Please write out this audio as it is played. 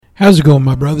How's it going,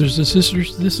 my brothers and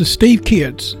sisters? This is Steve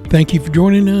Kitts. Thank you for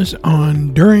joining us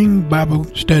on During Bible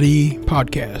Study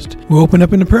Podcast. We'll open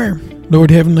up in a prayer. Lord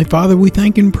Heavenly Father, we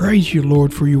thank and praise you,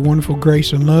 Lord, for your wonderful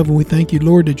grace and love. And we thank you,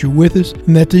 Lord, that you're with us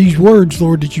and that these words,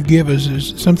 Lord, that you give us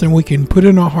is something we can put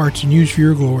in our hearts and use for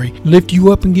your glory. Lift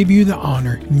you up and give you the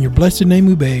honor. In your blessed name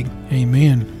we beg.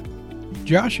 Amen.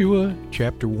 Joshua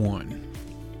chapter 1.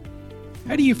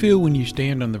 How do you feel when you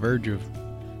stand on the verge of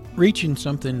reaching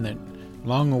something that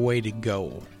long-awaited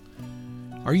goal?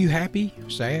 Are you happy,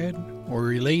 sad, or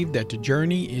relieved that the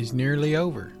journey is nearly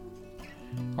over?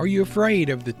 Are you afraid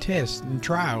of the tests and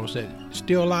trials that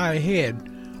still lie ahead,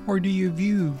 or do you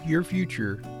view your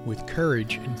future with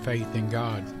courage and faith in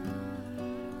God?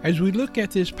 As we look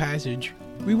at this passage,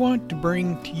 we want to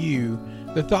bring to you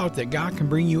the thought that God can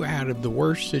bring you out of the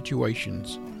worst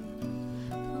situations.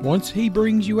 Once He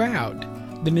brings you out,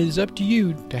 then it is up to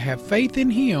you to have faith in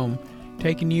Him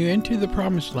taking you into the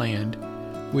promised land,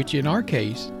 which in our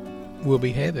case will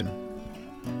be heaven.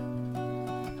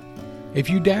 If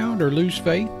you doubt or lose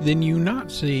faith, then you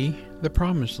not see the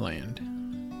promised land.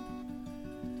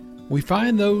 We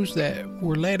find those that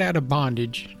were led out of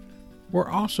bondage were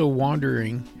also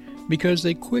wandering because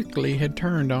they quickly had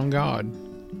turned on God.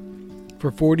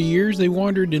 For 40 years they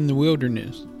wandered in the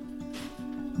wilderness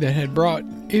that had brought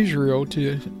Israel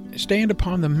to stand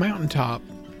upon the mountaintop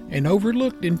and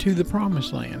overlooked into the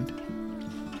promised land.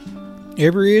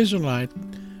 Every Israelite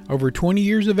over 20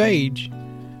 years of age,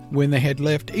 when they had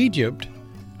left Egypt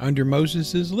under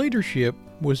Moses' leadership,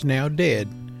 was now dead,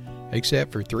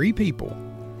 except for 3 people: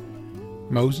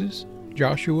 Moses,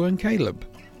 Joshua, and Caleb.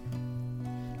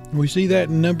 We see that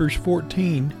in Numbers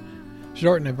 14,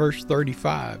 starting at verse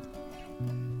 35.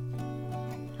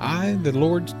 I, the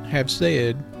Lord, have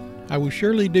said, I will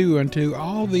surely do unto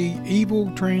all the evil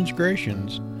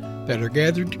transgressions that are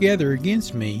gathered together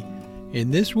against me in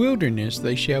this wilderness,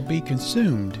 they shall be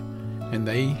consumed, and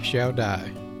they shall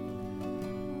die.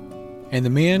 And the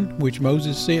men which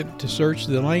Moses sent to search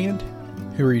the land,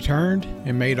 who returned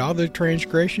and made all the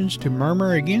transgressions to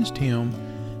murmur against him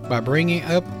by bringing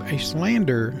up a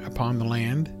slander upon the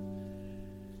land,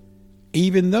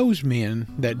 even those men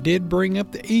that did bring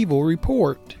up the evil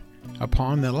report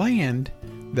upon the land,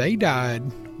 they died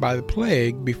by the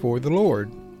plague before the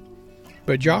Lord.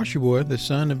 But Joshua the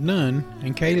son of Nun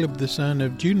and Caleb the son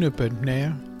of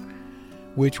Jephunneh,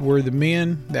 which were the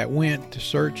men that went to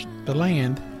search the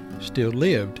land, still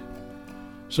lived.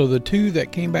 So the 2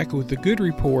 that came back with a good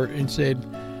report and said,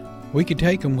 we could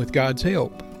take them with God's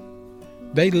help,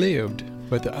 they lived.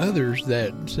 But the others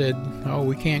that said, oh,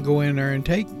 we can't go in there and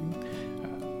take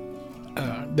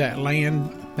that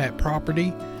land, that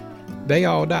property, they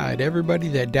all died. Everybody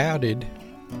that doubted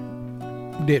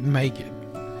didn't make it.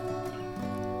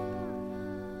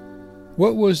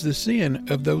 What was the sin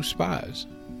of those spies?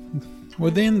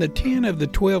 Well, then the 10 of the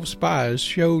 12 spies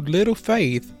showed little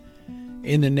faith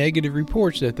in the negative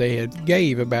reports that they had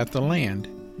gave about the land.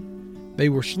 They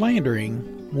were slandering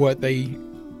what they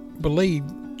believed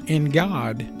in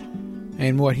God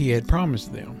and what He had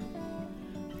promised them.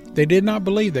 They did not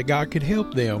believe that God could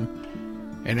help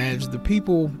them, and as the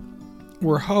people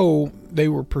were whole, they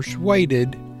were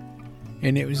persuaded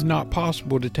and it was not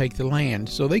possible to take the land.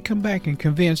 So they come back and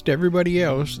convinced everybody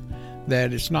else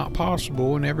that it's not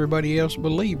possible, and everybody else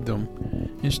believed them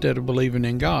instead of believing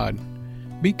in God.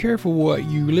 Be careful what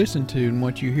you listen to and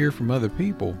what you hear from other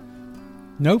people.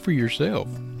 Know for yourself.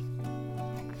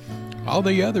 All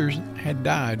the others had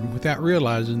died without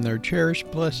realizing their cherished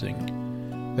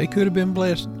blessing. They could have been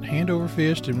blessed hand over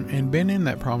fist and been in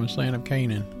that promised land of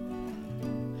Canaan.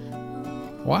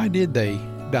 Why did they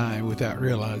die without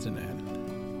realizing that?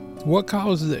 What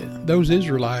caused those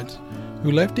Israelites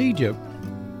who left Egypt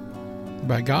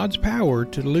by God's power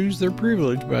to lose their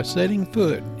privilege by setting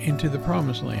foot into the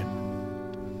promised land?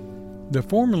 The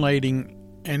formulating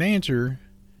an answer,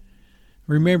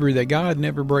 remember that God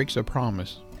never breaks a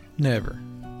promise. Never.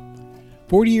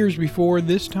 40 years before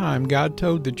this time, God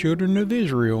told the children of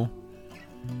Israel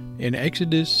in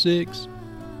Exodus 6,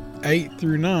 8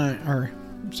 through 9, or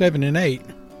 7 and 8,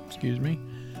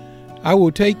 I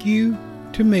will take you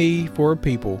to me for a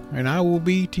people, and I will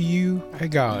be to you a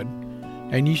God.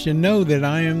 And ye shall know that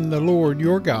I am the Lord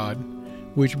your God,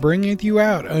 which bringeth you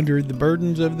out under the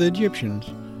burdens of the Egyptians.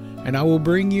 And I will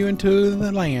bring you into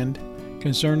the land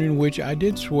concerning which I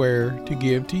did swear to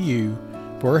give to you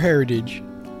for a heritage.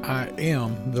 I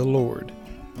am the Lord.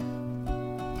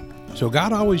 So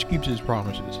God always keeps His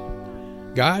promises.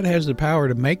 God has the power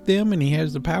to make them, and He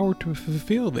has the power to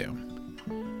fulfill them.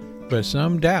 But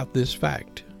some doubt this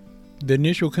fact. The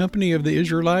initial company of the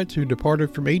Israelites who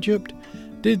departed from Egypt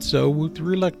did so with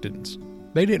reluctance.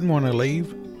 They didn't want to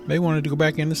leave. They wanted to go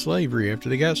back into slavery after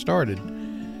they got started.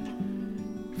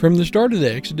 From the start of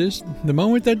the Exodus, the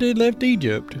moment that they left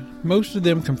Egypt, most of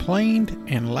them complained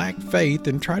and lacked faith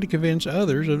and tried to convince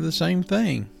others of the same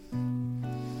thing.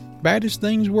 Bad as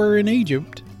things were in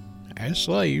Egypt, as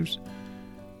slaves,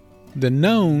 the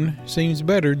known seems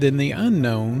better than the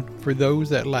unknown for those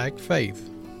that lack faith.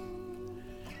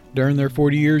 During their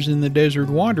 40 years in the desert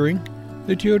wandering,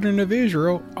 the children of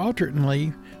Israel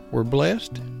alternately were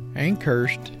blessed and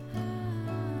cursed,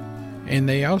 and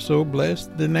they also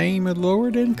blessed the name of the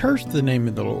Lord and cursed the name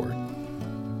of the Lord.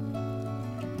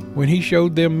 When He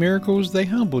showed them miracles, they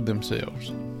humbled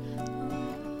themselves.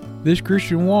 This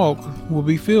Christian walk will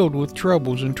be filled with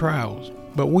troubles and trials,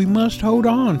 but we must hold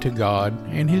on to God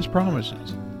and His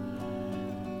promises.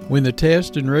 When the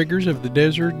tests and rigors of the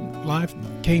desert life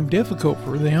became difficult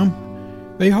for them,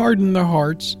 they hardened their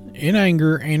hearts in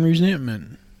anger and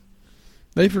resentment.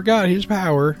 They forgot His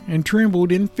power and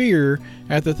trembled in fear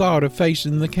at the thought of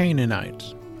facing the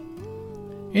Canaanites.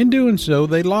 In doing so,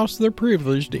 they lost their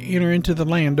privilege to enter into the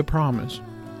land of promise.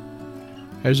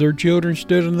 As their children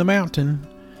stood on the mountain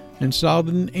and saw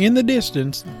in the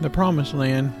distance the promised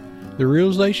land, the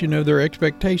realization of their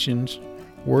expectations,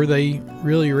 were they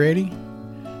really ready?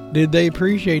 Did they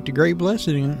appreciate the great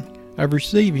blessing of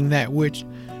receiving that which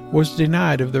was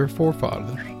denied of their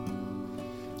forefathers?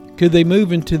 Could they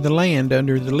move into the land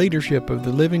under the leadership of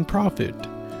the living prophet,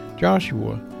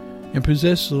 Joshua, and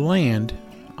possess the land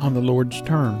on the Lord's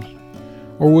terms?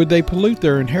 Or would they pollute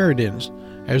their inheritance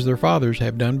as their fathers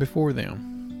have done before them?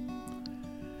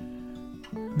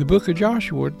 The book of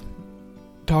Joshua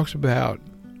talks about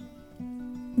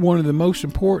one of the most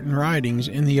important writings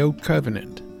in the Old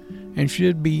Covenant, and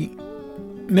should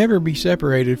never be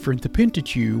separated from the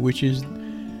Pentateuch, which is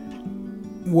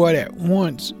what at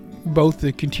once both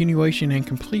the continuation and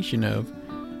completion of.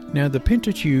 Now, the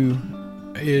Pentateuch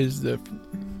is the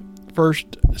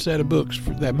first set of books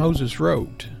that Moses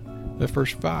wrote, the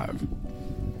first 5.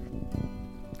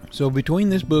 So between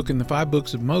this book and the 5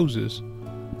 books of Moses,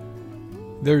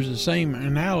 there's the same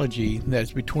analogy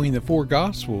that's between the 4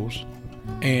 Gospels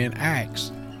and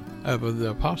Acts of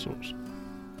the Apostles.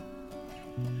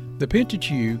 The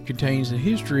Pentateuch contains the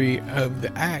history of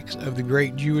the acts of the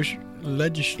great Jewish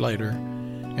legislator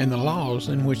and the laws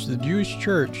in which the Jewish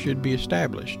church should be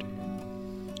established.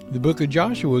 The book of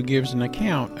Joshua gives an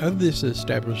account of this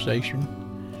establishment,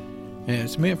 and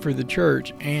it's meant for the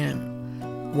church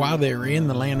and while they are in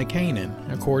the land of Canaan,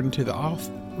 according to the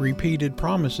oft-repeated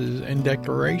promises and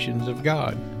declarations of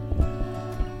God.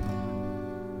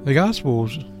 The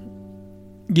Gospels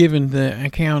given the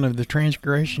account of the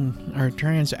transgression or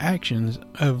transactions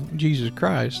of Jesus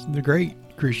Christ, the great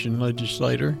Christian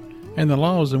legislator, and the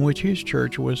laws in which His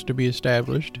church was to be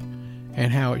established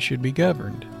and how it should be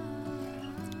governed.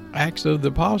 Acts of the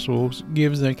Apostles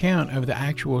gives the account of the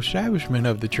actual establishment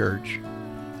of the church,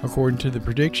 according to the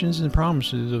predictions and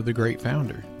promises of the great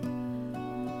founder.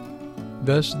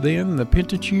 Thus then, the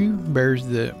Pentateuch bears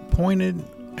the pointed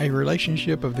a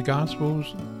relationship of the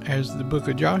Gospels, as the book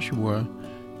of Joshua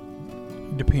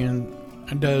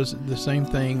does the same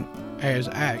thing as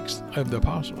Acts of the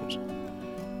Apostles.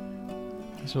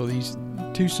 So these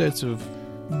 2 sets of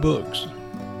books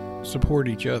support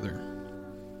each other.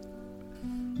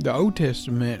 The Old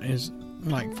Testament is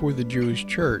like for the Jewish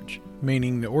church,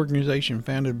 meaning the organization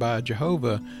founded by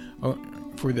Jehovah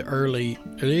for the early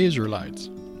Israelites.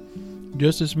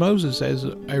 Just as Moses has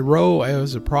a role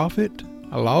as a prophet,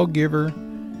 a lawgiver,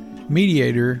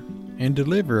 mediator, and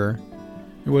deliverer,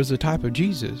 it was a type of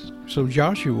Jesus. So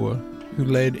Joshua, who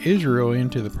led Israel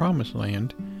into the promised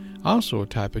land, also a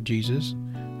type of Jesus,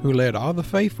 who led all the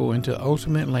faithful into the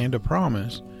ultimate land of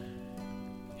promise.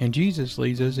 And Jesus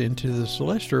leads us into the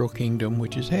celestial kingdom,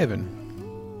 which is heaven.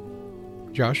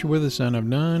 Joshua, the son of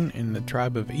Nun, in the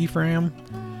tribe of Ephraim,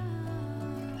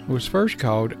 was first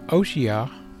called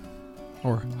Oshia,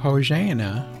 or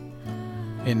Hosanna,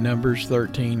 in Numbers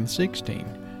 13:16,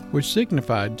 which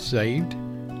signified saved,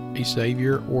 a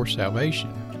savior, or salvation.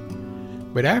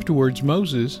 But afterwards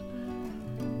Moses,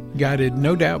 guided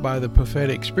no doubt by the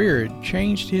prophetic spirit,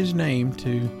 changed his name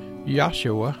to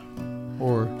Yahshua,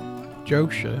 or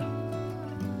Joshua,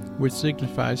 which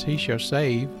signifies He shall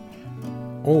save,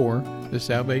 or the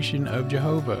salvation of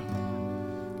Jehovah,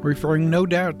 referring no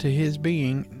doubt to his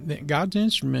being God's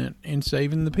instrument in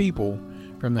saving the people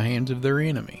from the hands of their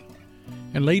enemy,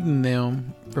 and leading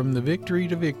them from the victory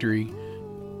to victory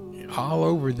all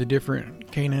over the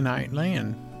different Canaanite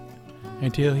land,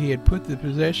 until He had put the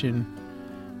possession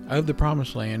of the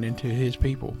promised land into His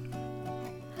people.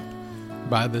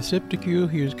 By the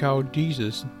Septuagint, He was called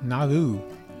Jesus, Navu,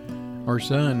 or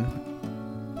Son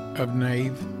of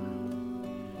Nave.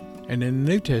 And in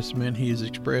the New Testament, he is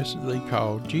expressly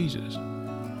called Jesus.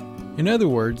 In other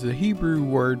words, the Hebrew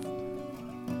word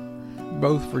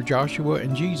both for Joshua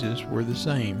and Jesus were the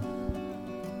same.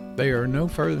 There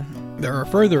are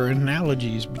further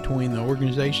analogies between the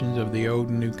organizations of the Old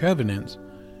and New Covenants.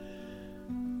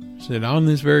 Said on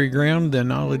this very ground, the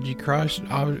analogy Christ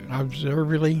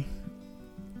obviously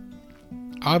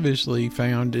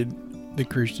founded the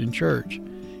Christian church.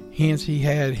 Hence, he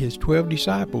had his 12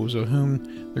 disciples, of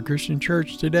whom the Christian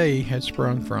church today has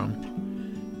sprung from.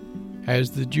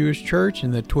 As the Jewish church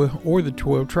and the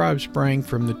 12 tribes sprang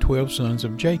from the 12 sons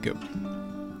of Jacob.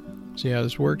 See how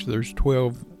this works? There's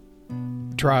 12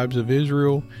 tribes of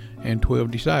Israel and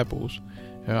 12 disciples.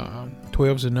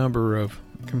 12 is a number of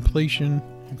completion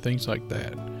and things like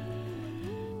that.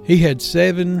 He had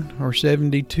 7 or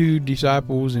 72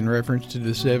 disciples in reference to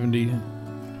the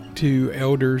 72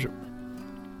 elders,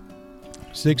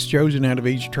 6 chosen out of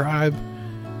each tribe,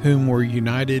 whom were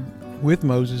united with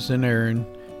Moses and Aaron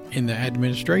in the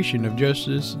administration of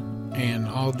justice and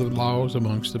all the laws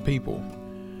amongst the people.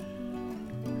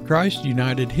 Christ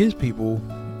united his people,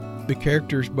 the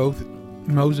characters both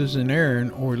Moses and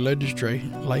Aaron, or legislator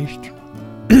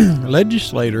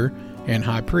and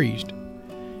high priest.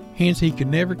 Hence he could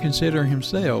never consider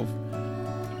himself,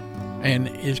 and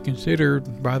is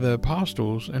considered by the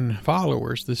apostles and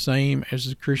followers, the same as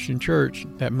the Christian church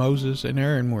that Moses and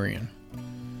Aaron were in.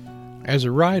 As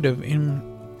a rite of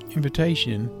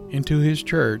invitation into his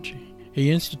church,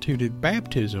 he instituted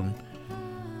baptism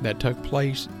that took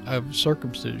place of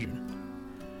circumcision,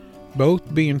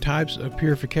 both being types of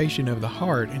purification of the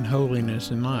heart and holiness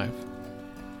in life.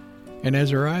 And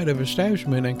as a rite of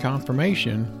establishment and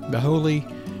confirmation, the Holy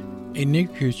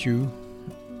Iniquitu,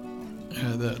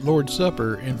 the Lord's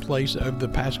Supper in place of the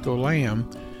Paschal Lamb,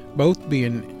 both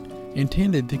being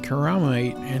intended to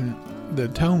commemorate and the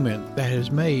atonement that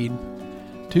is made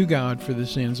to God for the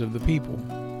sins of the people.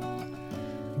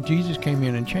 Jesus came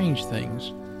in and changed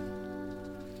things.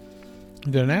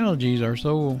 The analogies are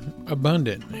so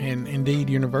abundant and indeed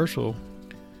universal,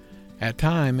 at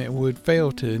times it would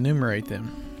fail to enumerate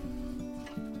them.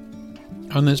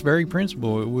 On this very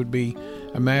principle, it would be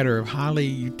a matter of highly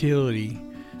utility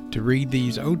to read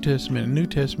these Old Testament and New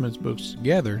Testament books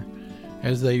together,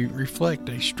 as they reflect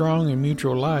a strong and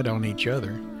mutual light on each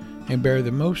other and bear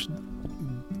the most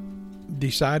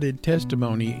decided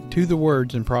testimony to the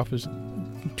words and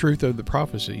truth of the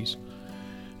prophecies,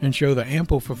 and show the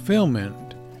ample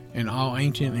fulfillment in all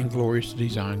ancient and glorious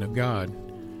design of God.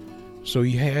 So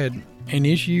you had an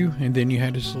issue and then you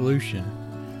had a solution.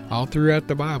 All throughout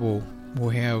the Bible,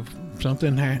 we have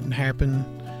something happen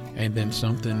and then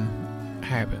something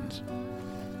happens.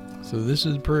 So this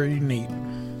is pretty neat.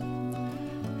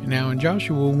 Now in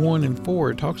Joshua 1 and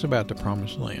 4, it talks about the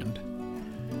promised land.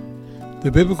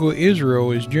 The biblical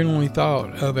Israel is generally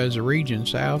thought of as a region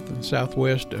south and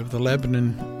southwest of the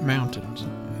Lebanon Mountains,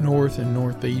 north and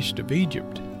northeast of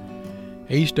Egypt,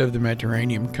 east of the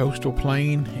Mediterranean coastal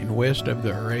plain, and west of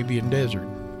the Arabian desert.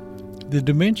 The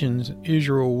dimensions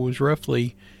Israel was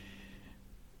roughly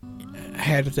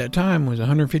had at that time was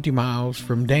 150 miles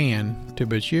from Dan to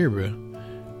Beersheba,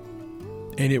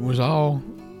 and it was all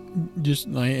just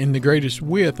in the greatest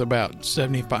width about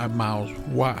 75 miles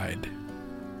wide.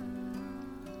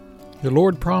 The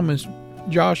Lord promised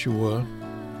Joshua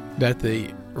that the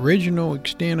original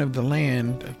extent of the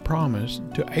land of promise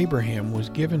to Abraham was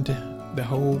given to the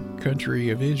whole country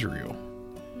of Israel.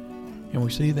 And we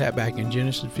see that back in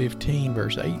Genesis 15,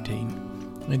 verse 18.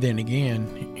 And then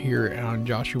again, here on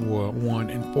Joshua 1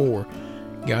 and 4,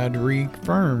 God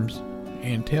reaffirms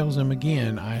and tells them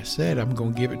again, I said I'm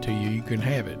going to give it to you, you can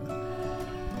have it.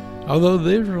 Although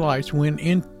the Israelites went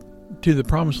into the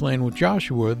promised land with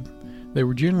Joshua, they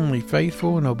were generally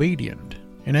faithful and obedient.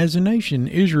 And as a nation,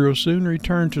 Israel soon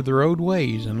returned to their old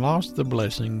ways and lost the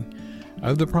blessing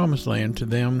of the promised land to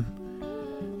them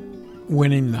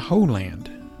winning the whole land.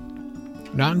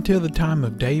 Not until the time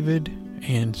of David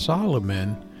and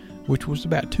Solomon, which was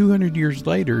about 200 years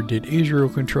later, did Israel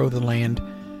control the land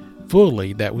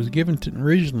fully that was given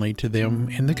originally to them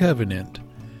in the covenant,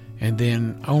 and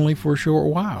then only for a short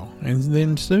while, and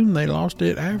then soon they lost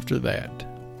it after that.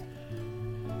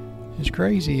 It's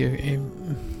crazy.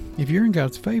 If you're in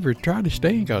God's favor, try to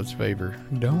stay in God's favor.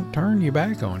 Don't turn your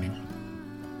back on Him.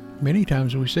 Many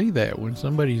times we see that when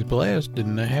somebody's blessed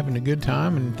and they're having a good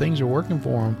time and things are working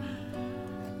for them,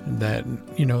 that,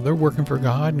 they're working for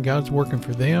God and God's working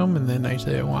for them, and then they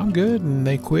say, well, I'm good, and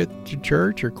they quit the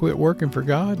church or quit working for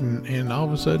God, and all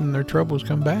of a sudden their troubles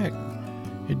come back.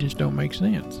 It just don't make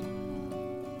sense.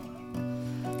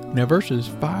 Now verses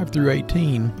 5 through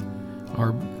 18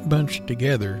 are bunched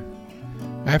together.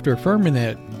 After affirming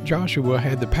that Joshua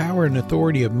had the power and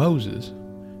authority of Moses,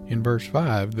 in verse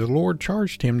 5, the Lord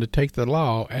charged him to take the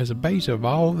law as a base of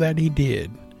all that he did.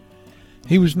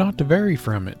 He was not to vary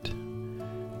from it,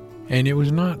 and it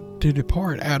was not to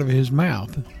depart out of his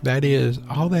mouth. That is,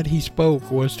 all that he spoke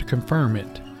was to confirm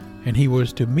it, and he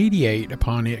was to meditate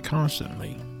upon it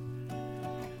constantly.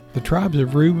 The tribes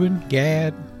of Reuben,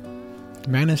 Gad,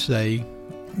 Manasseh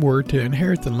were to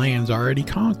inherit the lands already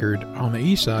conquered on the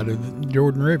east side of the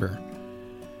Jordan River,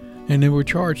 and they were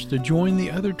charged to join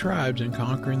the other tribes in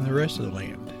conquering the rest of the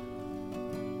land.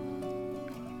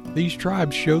 These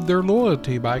tribes showed their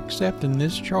loyalty by accepting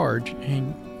this charge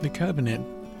and the covenant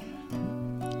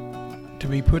to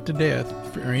be put to death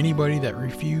for anybody that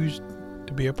refused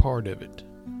to be a part of it.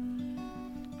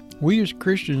 We as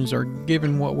Christians are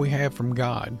given what we have from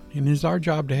God, and it is our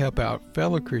job to help out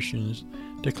fellow Christians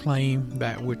to claim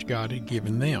that which God had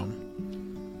given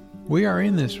them. We are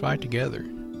in this fight together.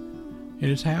 It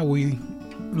is how we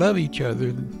love each other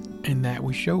and that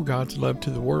we show God's love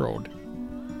to the world.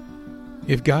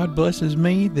 If God blesses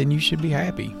me, then you should be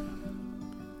happy.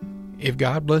 If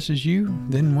God blesses you,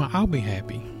 then I'll be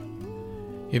happy.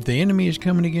 If the enemy is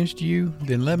coming against you,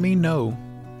 then let me know,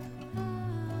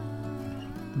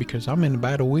 because I'm in the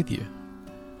battle with you.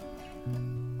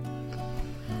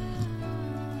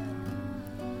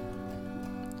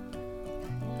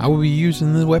 I will be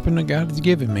using the weapon that God has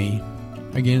given me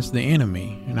against the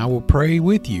enemy, and I will pray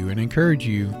with you and encourage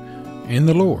you in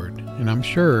the Lord. And I'm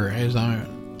sure as I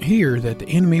hear that the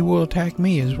enemy will attack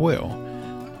me as well,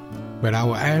 but I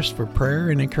will ask for prayer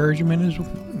and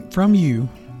encouragement from you.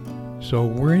 So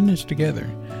we're in this together.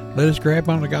 Let us grab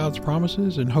onto God's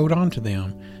promises and hold on to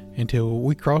them until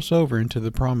we cross over into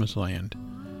the promised land.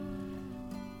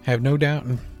 Have no doubt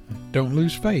and don't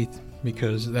lose faith,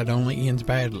 because that only ends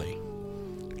badly.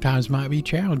 Times might be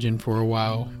challenging for a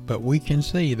while, but we can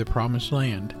see the promised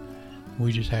land.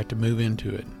 We just have to move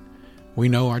into it. We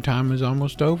know our time is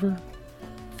almost over.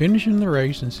 Finishing the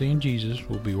race and seeing Jesus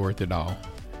will be worth it all.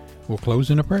 We'll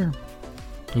close in a prayer.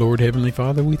 Lord, Heavenly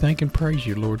Father, we thank and praise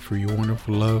you, Lord, for your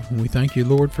wonderful love. And we thank you,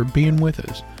 Lord, for being with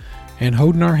us and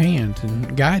holding our hands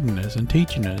and guiding us and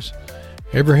teaching us.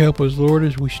 Ever help us, Lord,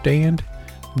 as we stand.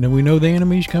 And we know the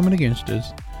enemy is coming against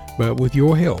us, but with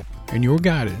your help and your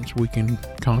guidance, we can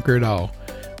conquer it all.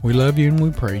 We love you and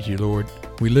we praise you, Lord.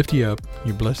 We lift you up in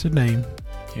your blessed name,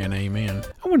 and amen.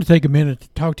 I want to take a minute to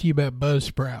talk to you about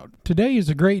Buzzsprout. Today is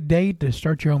a great day to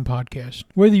start your own podcast.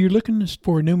 Whether you're looking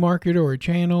for a new market or a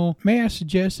channel, may I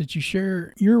suggest that you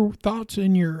share your thoughts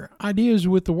and your ideas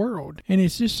with the world. And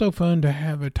it's just so fun to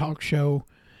have a talk show.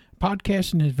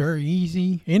 Podcasting is very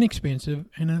easy, inexpensive,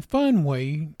 and a fun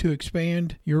way to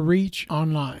expand your reach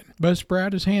online.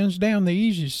 Buzzsprout is hands down the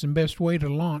easiest and best way to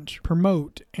launch,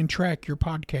 promote, and track your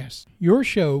podcast. Your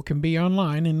show can be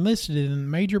online and listed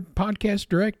in major podcast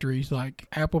directories like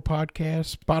Apple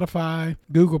Podcasts, Spotify,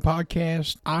 Google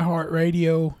Podcasts,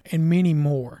 iHeartRadio, and many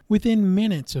more within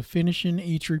minutes of finishing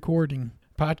each recording.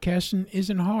 Podcasting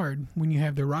isn't hard when you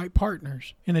have the right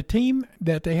partners. And a team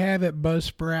that they have at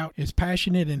Buzzsprout is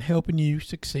passionate in helping you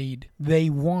succeed. They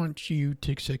want you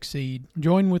to succeed.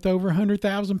 Join with over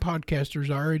 100,000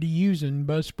 podcasters already using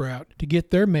Buzzsprout to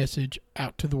get their message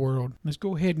out to the world. Let's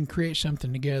go ahead and create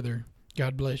something together.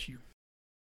 God bless you.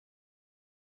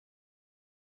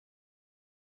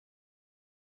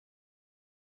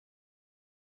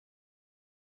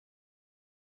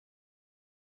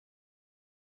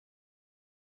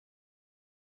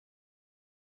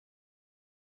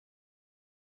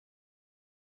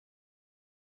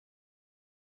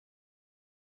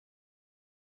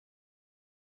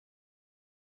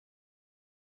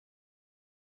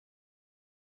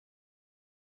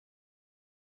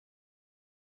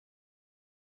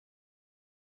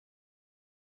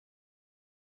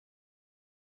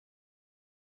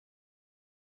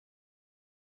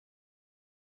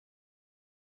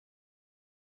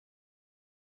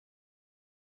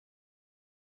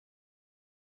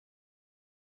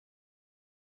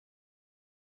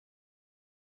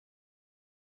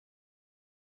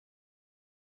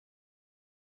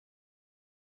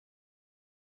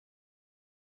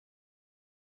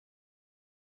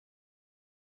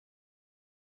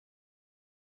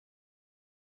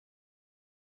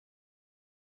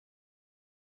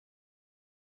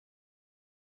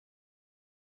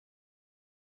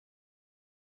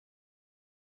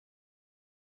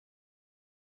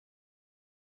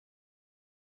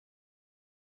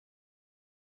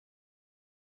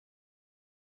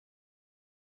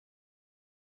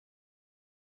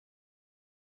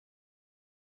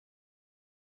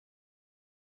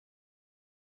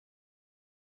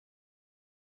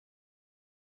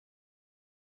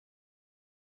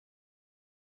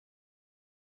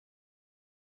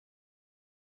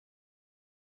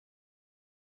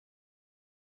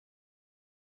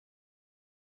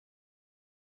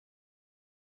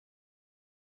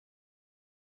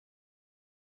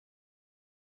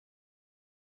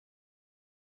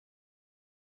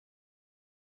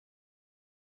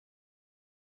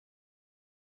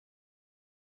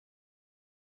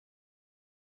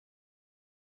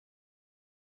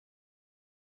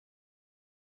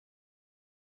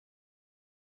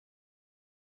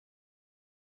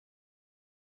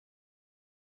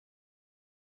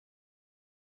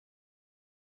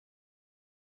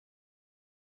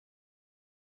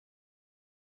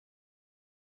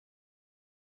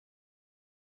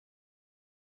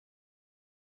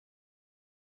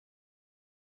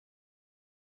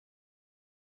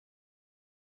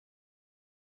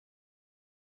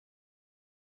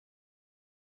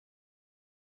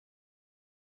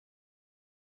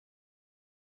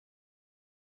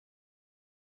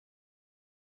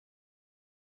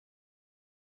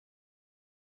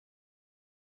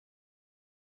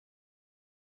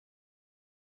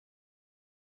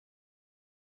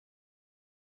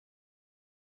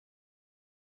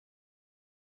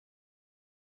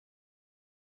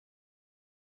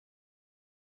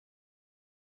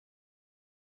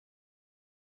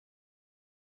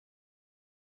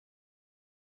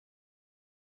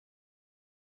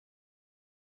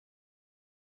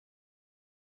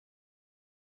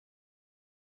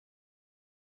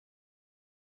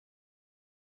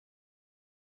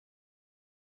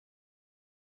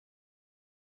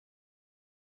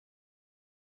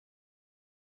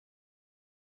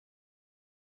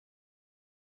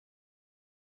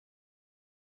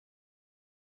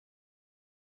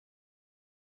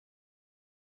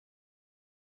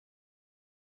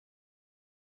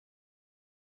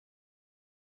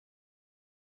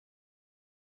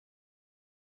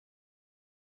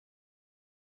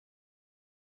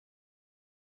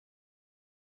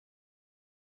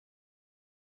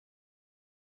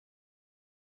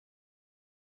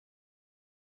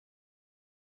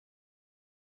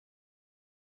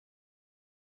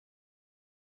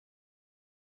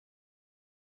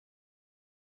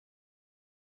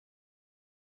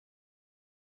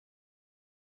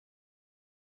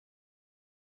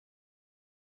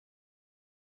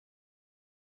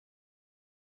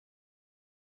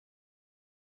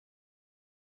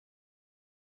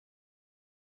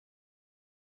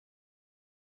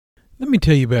 Let me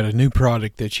tell you about a new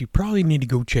product that you probably need to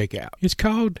go check out. It's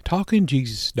called Talking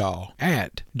Jesus Doll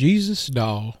at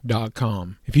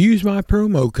JesusDoll.com. If you use my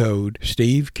promo code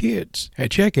SteveKids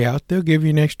at checkout, they'll give you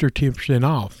an extra 10%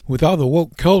 off. With all the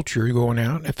woke culture going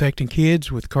out affecting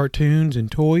kids with cartoons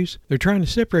and toys, they're trying to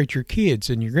separate your kids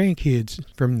and your grandkids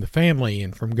from the family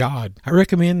and from God. I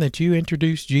recommend that you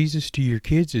introduce Jesus to your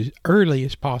kids as early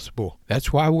as possible.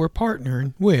 That's why we're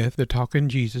partnering with the Talking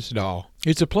Jesus Doll.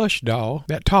 It's a plush doll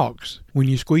that talks. When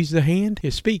you squeeze the hand,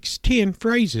 it speaks 10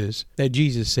 phrases that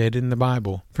Jesus said in the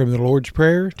Bible, from the Lord's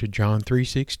Prayer to John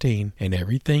 3:16 and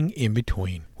everything in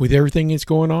between. With everything that's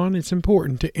going on, it's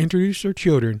important to introduce our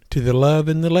children to the love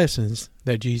and the lessons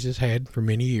that Jesus had for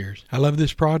many years. I love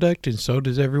this product, and so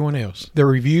does everyone else. The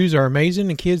reviews are amazing,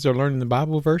 and kids are learning the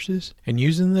Bible verses and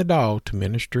using the doll to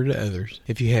minister to others.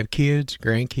 If you have kids,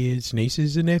 grandkids,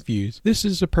 nieces, and nephews, this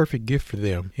is a perfect gift for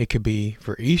them. It could be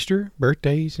for Easter,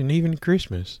 birthdays, and even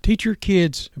Christmas. Teach your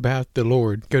kids about the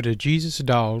Lord. Go to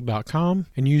JesusDoll.com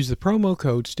and use the promo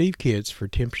code SteveKids for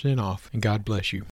 10% off, and God bless you.